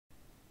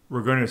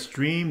we're going to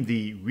stream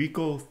the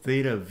HTC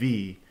THETA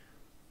V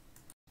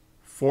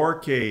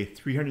 4K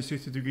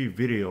 360-degree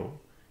video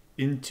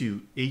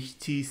into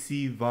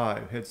HTC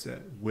Vive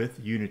headset with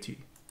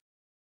Unity.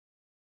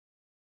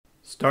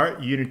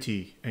 Start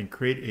Unity and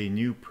create a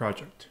new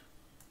project.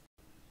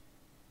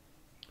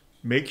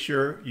 Make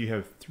sure you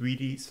have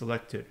 3D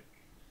selected.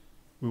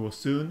 We will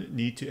soon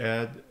need to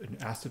add an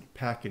asset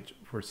package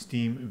for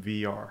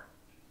SteamVR.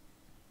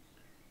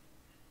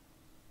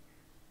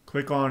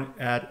 Click on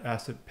Add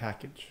Asset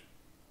Package.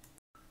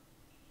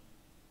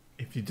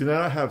 If you do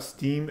not have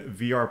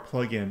SteamVR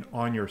plugin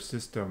on your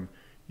system,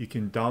 you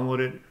can download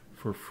it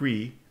for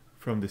free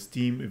from the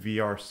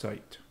SteamVR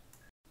site.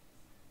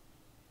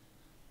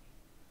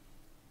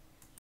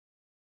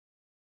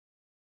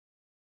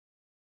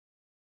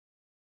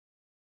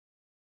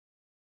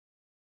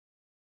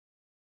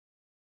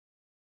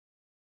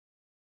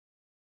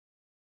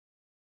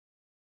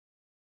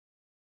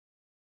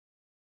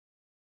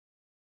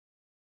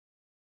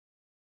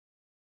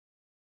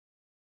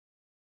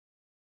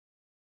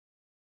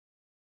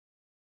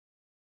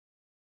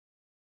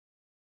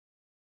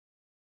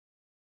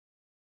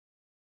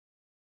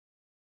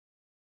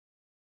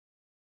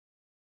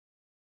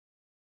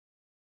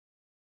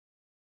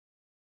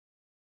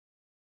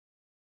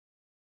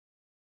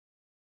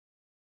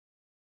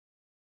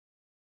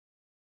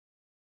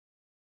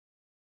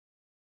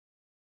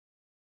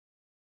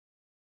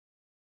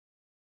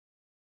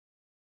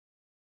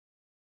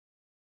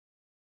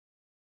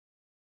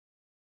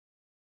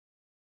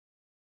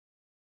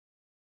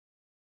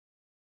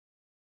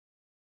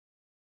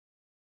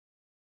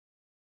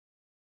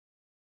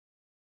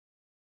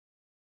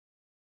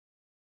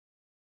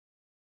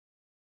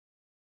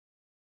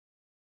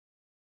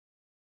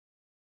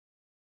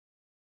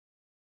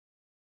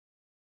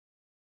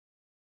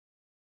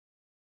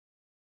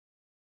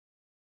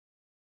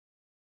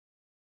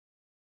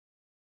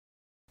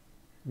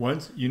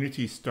 Once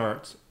Unity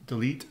starts,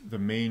 delete the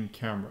main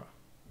camera.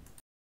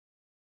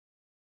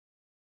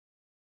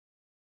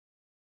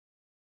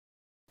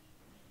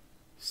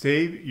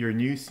 Save your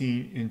new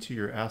scene into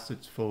your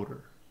assets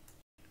folder.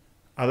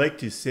 I like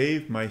to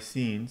save my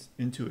scenes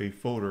into a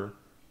folder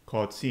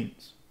called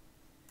Scenes.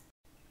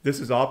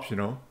 This is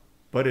optional,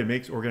 but it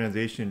makes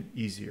organization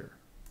easier.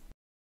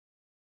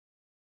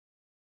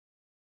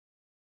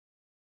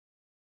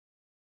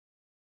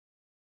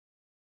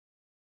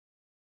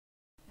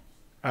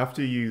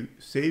 After you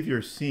save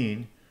your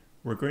scene,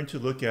 we're going to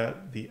look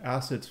at the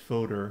Assets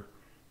folder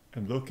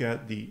and look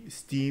at the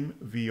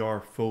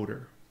SteamVR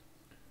folder.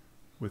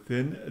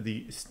 Within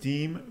the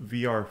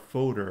SteamVR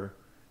folder,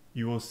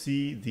 you will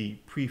see the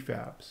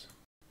prefabs.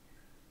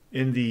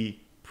 In the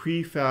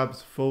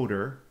prefabs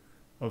folder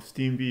of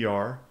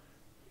SteamVR,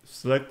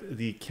 select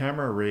the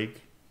camera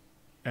rake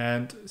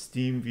and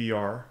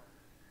SteamVR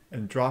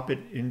and drop it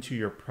into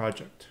your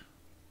project.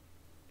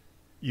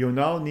 You'll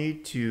now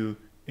need to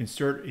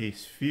insert a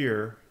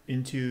sphere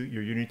into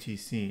your Unity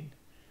scene.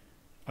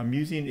 I'm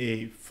using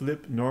a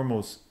flip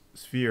normal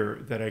sphere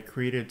that I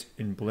created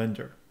in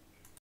Blender.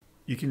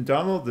 You can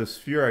download the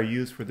sphere I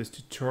used for this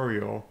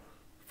tutorial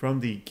from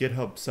the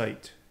GitHub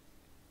site.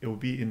 It will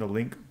be in the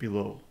link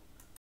below.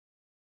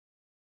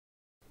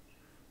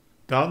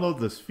 Download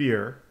the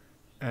sphere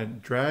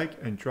and drag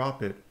and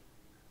drop it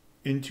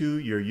into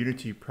your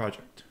Unity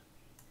project.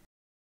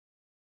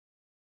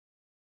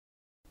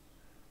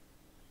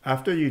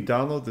 After you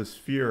download the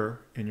sphere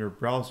in your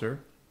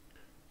browser,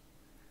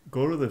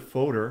 go to the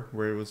folder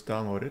where it was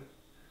downloaded.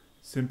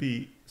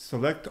 Simply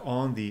select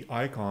on the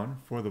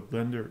icon for the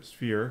Blender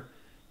sphere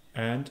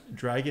and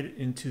drag it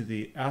into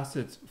the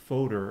Assets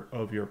folder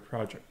of your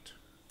project.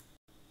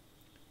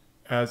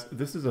 As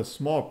this is a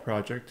small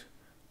project,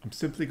 I'm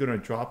simply going to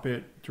drop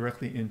it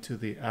directly into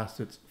the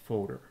Assets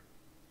folder.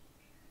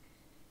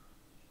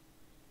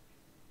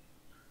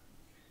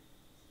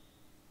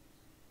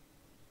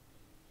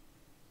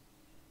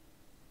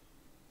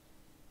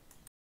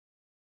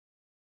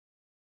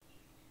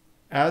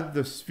 Add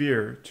the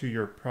sphere to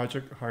your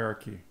project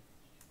hierarchy.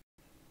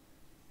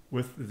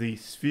 With the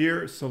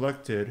sphere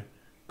selected,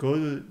 go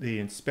to the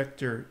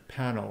inspector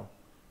panel.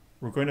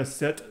 We're going to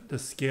set the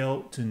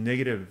scale to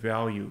negative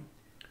value.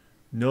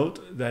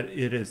 Note that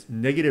it is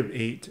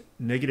 -8,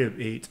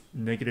 -8,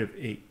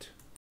 -8.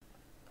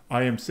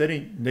 I am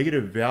setting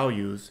negative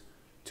values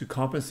to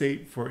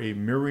compensate for a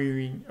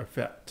mirroring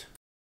effect.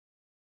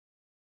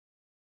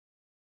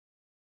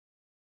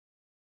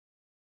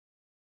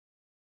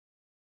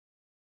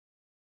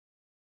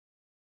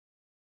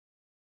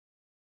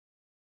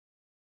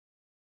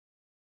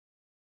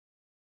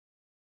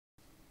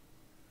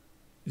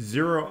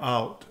 Zero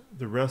out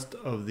the rest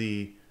of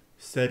the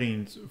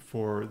settings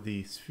for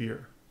the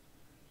sphere.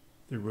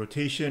 The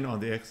rotation on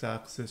the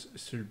x-axis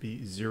should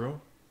be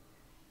 0,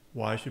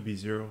 y should be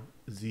 0,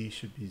 z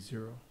should be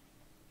 0.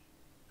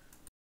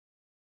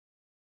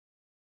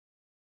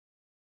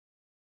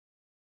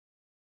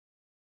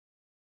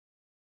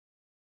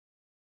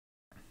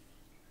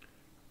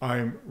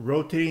 I'm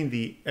rotating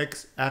the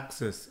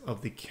x-axis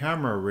of the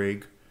camera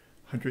rig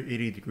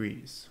 180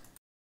 degrees.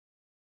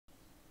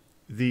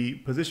 The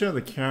position of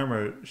the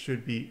camera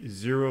should be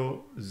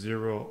 0,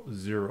 0,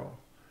 0.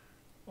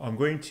 I'm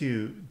going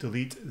to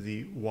delete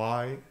the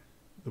Y,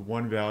 the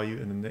 1 value,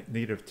 and the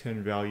negative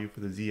 10 value for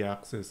the Z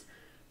axis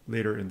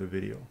later in the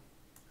video.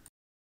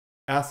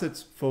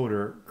 Assets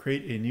folder,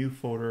 create a new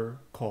folder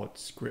called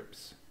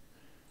scripts.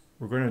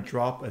 We're going to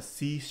drop a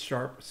C#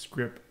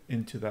 script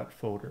into that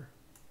folder.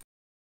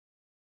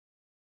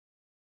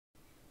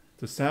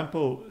 The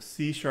sample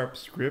C#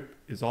 script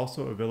is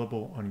also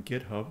available on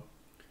GitHub.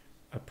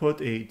 I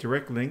put a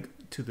direct link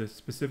to the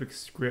specific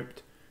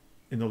script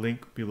in the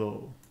link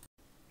below.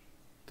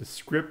 The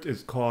script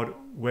is called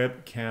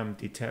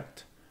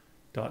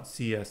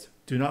webCamDetect.cs.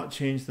 Do not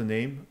change the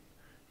name.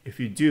 If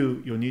you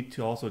do, you'll need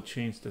to also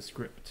change the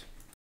script.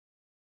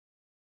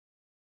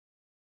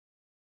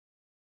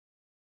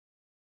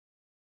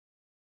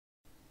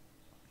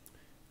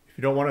 If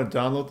you don't want to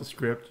download the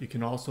script, you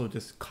can also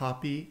just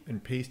copy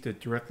and paste it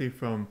directly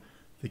from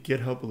the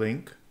GitHub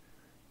link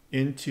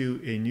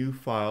into a new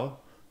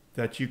file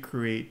that you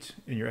create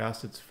in your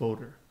assets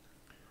folder.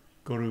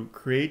 Go to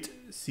Create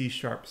C#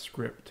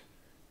 Script.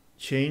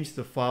 Change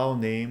the file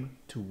name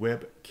to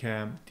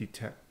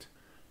webCamDetect.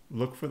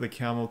 Look for the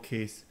camel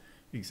case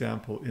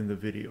example in the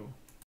video.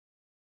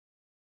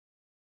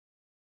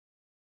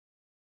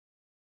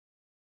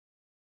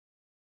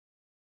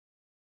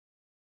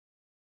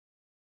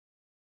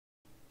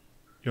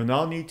 You'll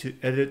now need to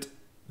edit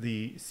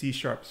the C#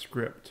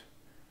 script.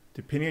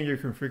 Depending on your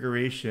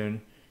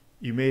configuration,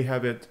 you may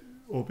have it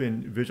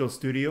open Visual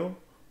Studio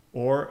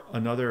or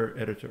another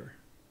editor.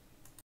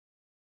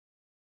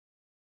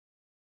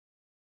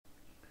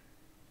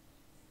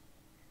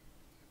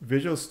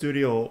 Visual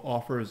Studio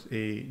offers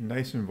a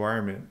nice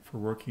environment for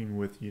working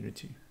with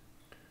Unity,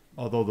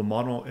 although the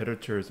model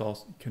editors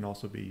can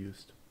also be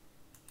used.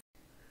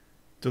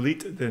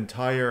 Delete the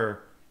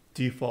entire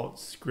default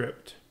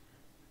script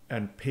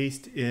and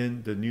paste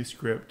in the new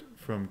script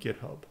from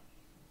GitHub.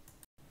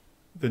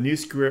 The new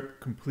script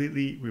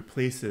completely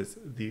replaces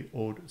the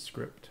old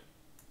script.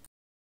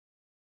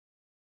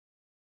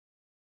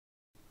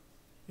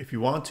 If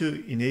you want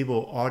to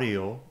enable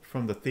audio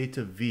from the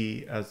THETA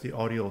V as the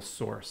audio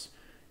source,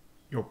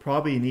 you'll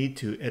probably need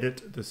to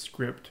edit the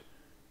script,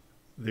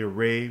 the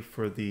array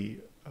for the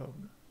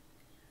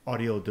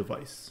audio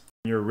device.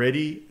 When you're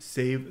ready,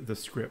 save the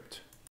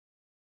script.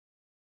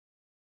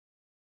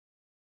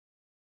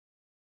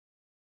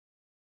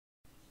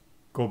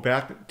 Go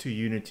back to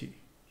Unity.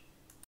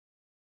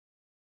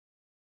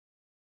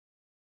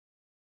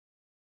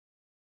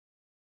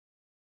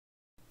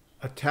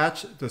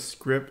 Attach the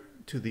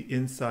script to the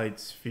inside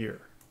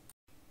sphere.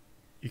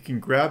 You can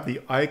grab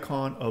the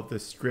icon of the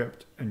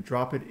script and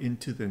drop it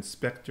into the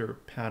inspector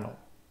panel.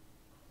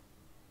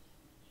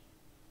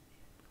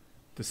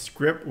 The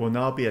script will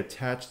now be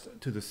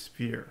attached to the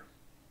sphere.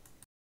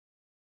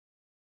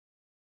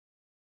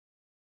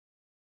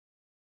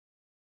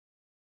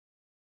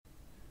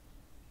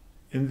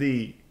 In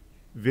the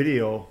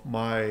video,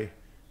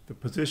 the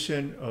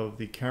position of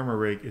the camera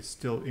rig is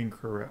still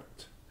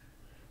incorrect.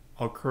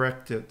 I'll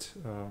correct it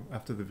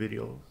after the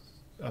video,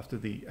 after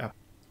the app.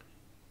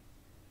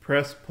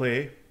 Press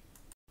play.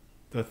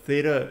 The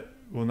theta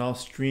will now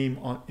stream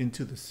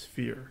into the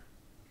sphere.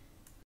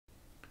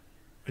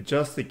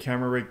 Adjust the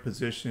camera rig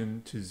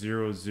position to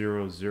 0,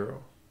 0,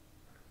 0.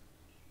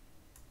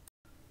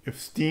 If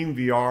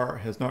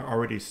SteamVR has not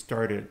already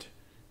started,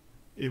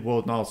 it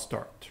will now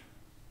start.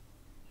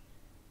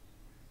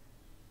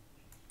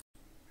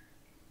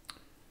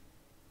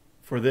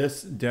 For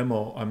this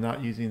demo, I'm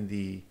not using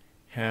the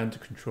hand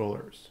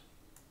controllers.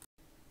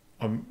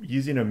 I'm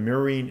using a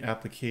mirroring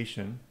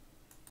application.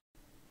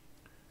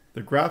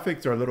 The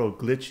graphics are a little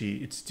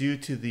glitchy. It's due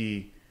to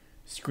the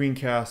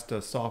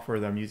screencast software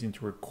that I'm using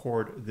to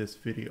record this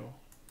video.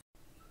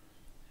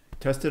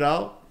 Test it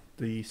out.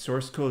 The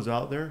source code is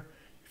out there.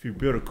 If you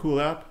build a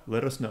cool app,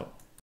 let us know.